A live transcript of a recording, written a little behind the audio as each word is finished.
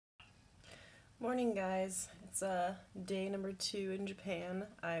Morning, guys. It's day number 2 in Japan.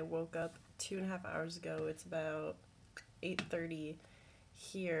 I woke up 2.5 hours ago. It's about 8:30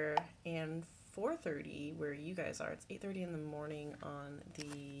 here and 4:30 where you guys are. It's 8:30 in the morning on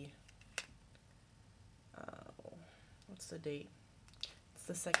the what's the date? It's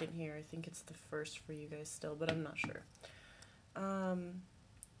the 2nd here. I think it's the 1st for you guys still, but I'm not sure. I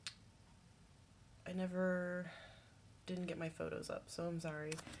didn't get my photos up, so I'm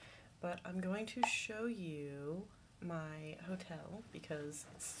sorry. But I'm going to show you my hotel because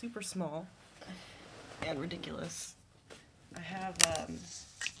it's super small and ridiculous. I have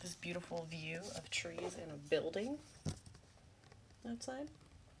this beautiful view of trees and a building outside.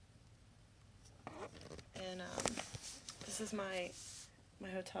 And this is my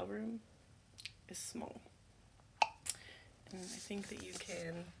hotel room is small. And I think that you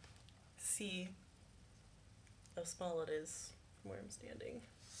can see how small it is from where I'm standing.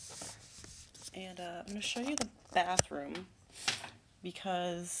 And I'm going to show you the bathroom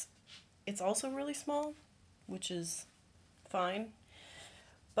because it's also really small, which is fine.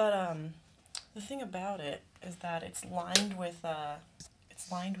 But the thing about it is that it's lined with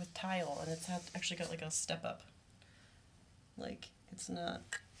tile, and it's actually got like a step up. Like it's not.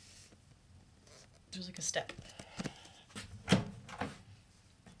 There's like a step.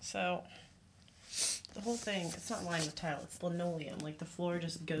 So the whole thing, it's not lined with tile, it's linoleum. Like the floor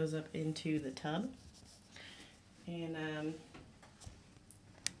just goes up into the tub. And,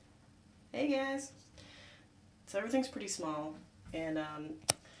 hey guys! So everything's pretty small. And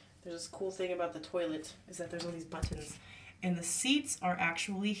there's this cool thing about the toilet, is that there's all these buttons. And the seats are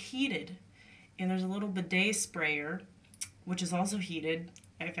actually heated. And there's a little bidet sprayer, which is also heated,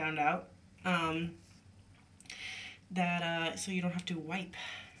 I found out. So you don't have to wipe.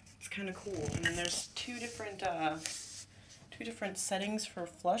 It's kind of cool. And then there's two different settings for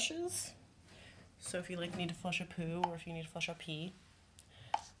flushes. So if you need to flush a poo or if you need to flush a pee.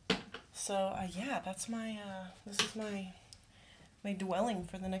 So yeah, that's this is my dwelling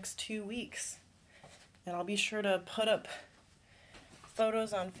for the next 2 weeks. And I'll be sure to put up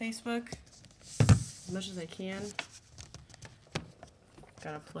photos on Facebook as much as I can.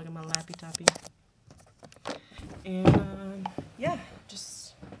 Gotta plug in my lappy toppy. And yeah,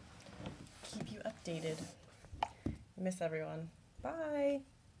 just keep you updated. Miss everyone. Bye.